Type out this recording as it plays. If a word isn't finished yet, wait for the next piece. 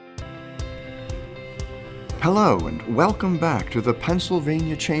Hello and welcome back to the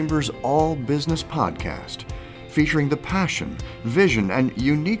Pennsylvania Chamber's All Business Podcast, featuring the passion, vision, and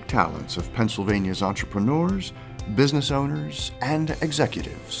unique talents of Pennsylvania's entrepreneurs, business owners, and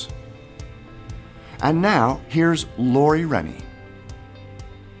executives. And now, here's Lori Rennie.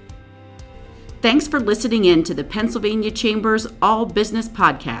 Thanks for listening in to the Pennsylvania Chamber's All Business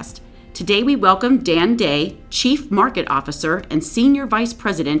Podcast. Today we welcome Dan Day, Chief Market Officer and Senior Vice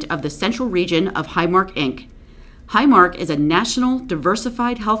President of the Central Region of Highmark, Inc. Highmark is a national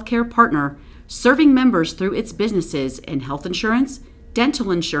diversified healthcare partner serving members through its businesses in health insurance,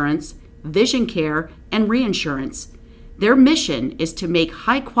 dental insurance, vision care, and reinsurance. Their mission is to make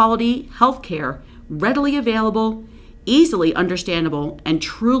high-quality healthcare readily available, easily understandable, and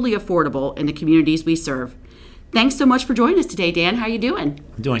truly affordable in the communities we serve. Thanks so much for joining us today, Dan. How are you doing?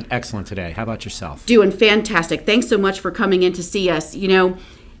 I'm doing excellent today. How about yourself? Doing fantastic. Thanks so much for coming in to see us. You know,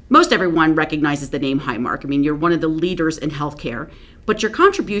 most everyone recognizes the name Highmark. I mean, you're one of the leaders in healthcare, but your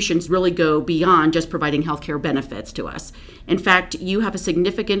contributions really go beyond just providing healthcare benefits to us. In fact, you have a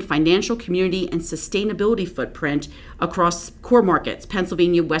significant financial, community, and sustainability footprint across core markets,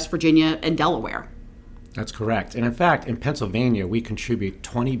 Pennsylvania, West Virginia, and Delaware. That's correct. And in fact, in Pennsylvania, we contribute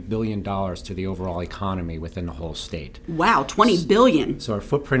 $20 billion to the overall economy within the whole state. Wow, $20 billion. So our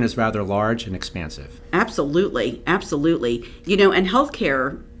footprint is rather large and expansive. Absolutely, absolutely. You know, and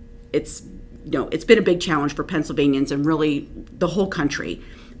healthcare, it's been a big challenge for Pennsylvanians and really the whole country.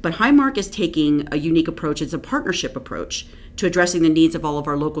 But Highmark is taking a unique approach. It's a partnership approach to addressing the needs of all of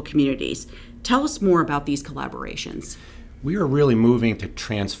our local communities. Tell us more about these collaborations. We are really moving to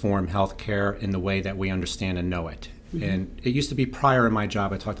transform healthcare in the way that we understand and know it. Mm-hmm. And it used to be prior in my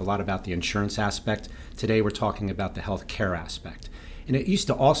job, I talked a lot about the insurance aspect. Today we're talking about the healthcare aspect. And it used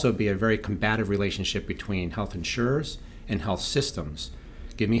to also be a very combative relationship between health insurers and health systems.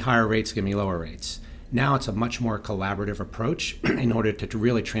 Give me higher rates, give me lower rates. Now it's a much more collaborative approach in order to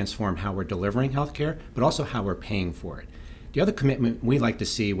really transform how we're delivering healthcare, but also how we're paying for it. The other commitment we like to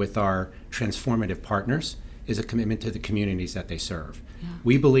see with our transformative partners is a commitment to the communities that they serve. Yeah.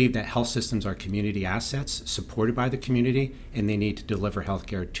 We believe that health systems are community assets supported by the community, and they need to deliver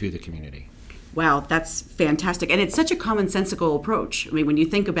healthcare to the community. Wow, that's fantastic. And it's such a commonsensical approach. I mean, when you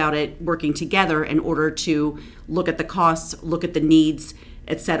think about it, working together in order to look at the costs, look at the needs,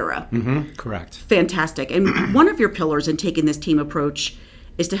 etc. Mm-hmm, correct. Fantastic. And one of your pillars in taking this team approach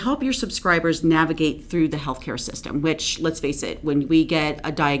is to help your subscribers navigate through the healthcare system, which, let's face it, when we get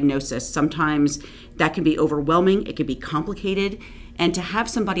a diagnosis, sometimes that can be overwhelming, it can be complicated, and to have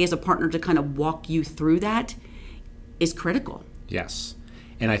somebody as a partner to kind of walk you through that is critical. Yes.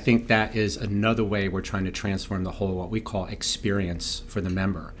 And I think that is another way we're trying to transform the whole, what we call experience for the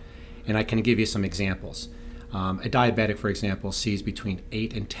member. And I can give you some examples. A diabetic, for example, sees between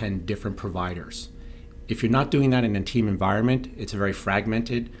 8 and 10 different providers. If you're not doing that in a team environment, it's very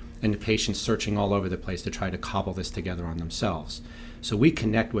fragmented, and the patient's searching all over the place to try to cobble this together on themselves. So we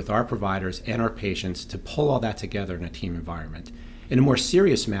connect with our providers and our patients to pull all that together in a team environment. In a more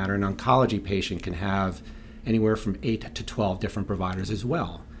serious matter, an oncology patient can have anywhere from 8 to 12 different providers as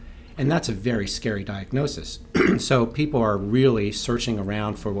well. And that's a very scary diagnosis. So people are really searching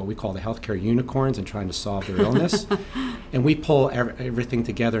around for what we call the healthcare unicorns and trying to solve their illness. And we pull everything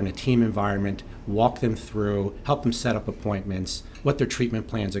together in a team environment, walk them through, help them set up appointments, what their treatment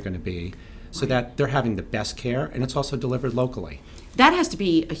plans are going to be, so that they're having the best care, and it's also delivered locally. That has to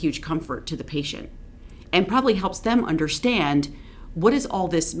be a huge comfort to the patient and probably helps them understand what does all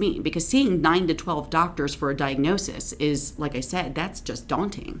this mean? Because seeing 9 to 12 doctors for a diagnosis is, like I said, that's just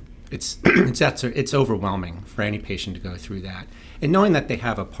daunting. It's overwhelming for any patient to go through that. And knowing that they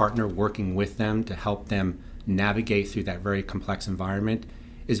have a partner working with them to help them navigate through that very complex environment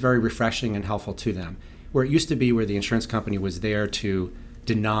is very refreshing and helpful to them. Where it used to be where the insurance company was there to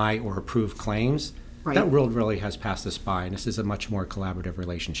deny or approve claims, right. That world really has passed us by, and this is a much more collaborative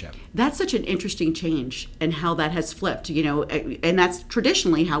relationship. That's such an interesting change and how that has flipped, you know, and that's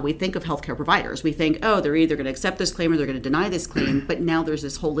traditionally how we think of healthcare providers. We think, oh, they're either going to accept this claim or they're going to deny this claim, but now there's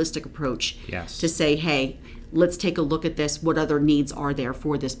this holistic approach to say, hey, let's take a look at this. What other needs are there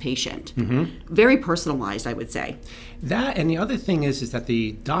for this patient? Mm-hmm. Very personalized, I would say. That, and the other thing is that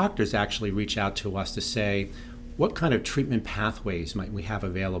the doctors actually reach out to us to say, what kind of treatment pathways might we have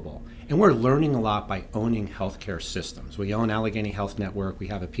available? And we're learning a lot by owning healthcare systems. We own Allegheny Health Network. We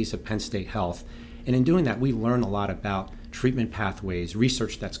have a piece of Penn State Health. And in doing that, we learn a lot about treatment pathways,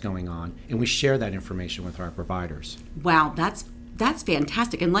 research that's going on, and we share that information with our providers. Wow, that's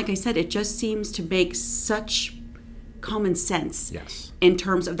fantastic. And like I said, it just seems to make such common sense in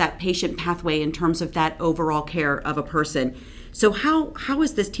terms of that patient pathway, in terms of that overall care of a person. So how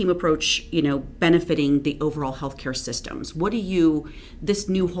is this team approach, benefiting the overall healthcare systems? This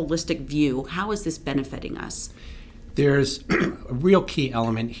new holistic view, how is this benefiting us? There's a real key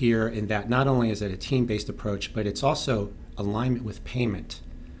element here in that not only is it a team-based approach, but it's also alignment with payment,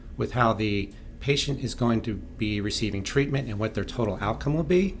 with how the patient is going to be receiving treatment and what their total outcome will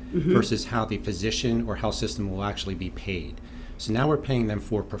be versus how the physician or health system will actually be paid. So now we're paying them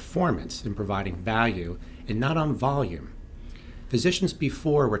for performance and providing value and not on volume. Physicians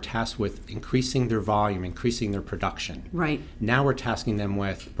before were tasked with increasing their volume, increasing their production. Right. Now we're tasking them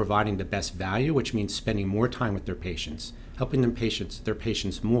with providing the best value, which means spending more time with their patients, helping their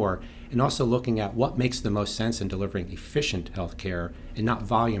patients more, and also looking at what makes the most sense in delivering efficient healthcare and not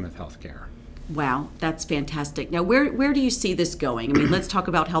volume of healthcare. Wow, that's fantastic. Now, where do you see this going? I mean, let's talk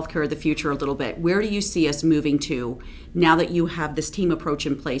about healthcare of the future a little bit. Where do you see us moving to now that you have this team approach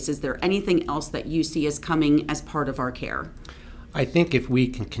in place? Is there anything else that you see as coming as part of our care? I think if we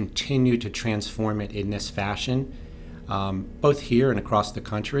can continue to transform it in this fashion, both here and across the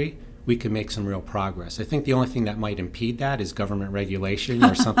country, we can make some real progress. I think the only thing that might impede that is government regulation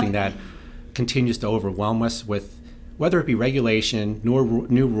or something that continues to overwhelm us with, whether it be regulation,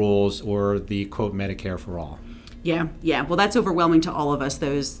 new rules, or the, quote, Medicare for all. Yeah. Well, that's overwhelming to all of us,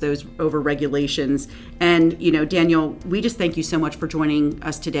 those over-regulations. And, Daniel, we just thank you so much for joining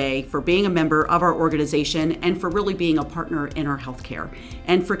us today, for being a member of our organization, and for really being a partner in our healthcare,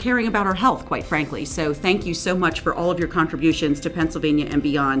 and for caring about our health, quite frankly. So thank you so much for all of your contributions to Pennsylvania and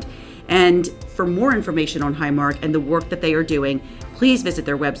beyond. And for more information on Highmark and the work that they are doing, please visit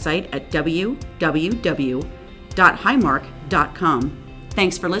their website at www.highmark.com.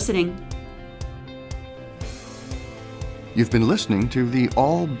 Thanks for listening. You've been listening to the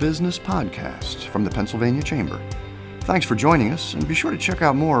All Business Podcast from the Pennsylvania Chamber. Thanks for joining us, and be sure to check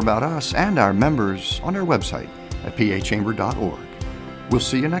out more about us and our members on our website at pachamber.org. We'll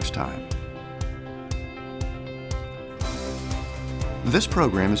see you next time. This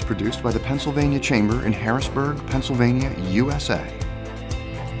program is produced by the Pennsylvania Chamber in Harrisburg, Pennsylvania, USA.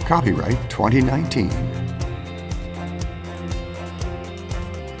 Copyright 2019.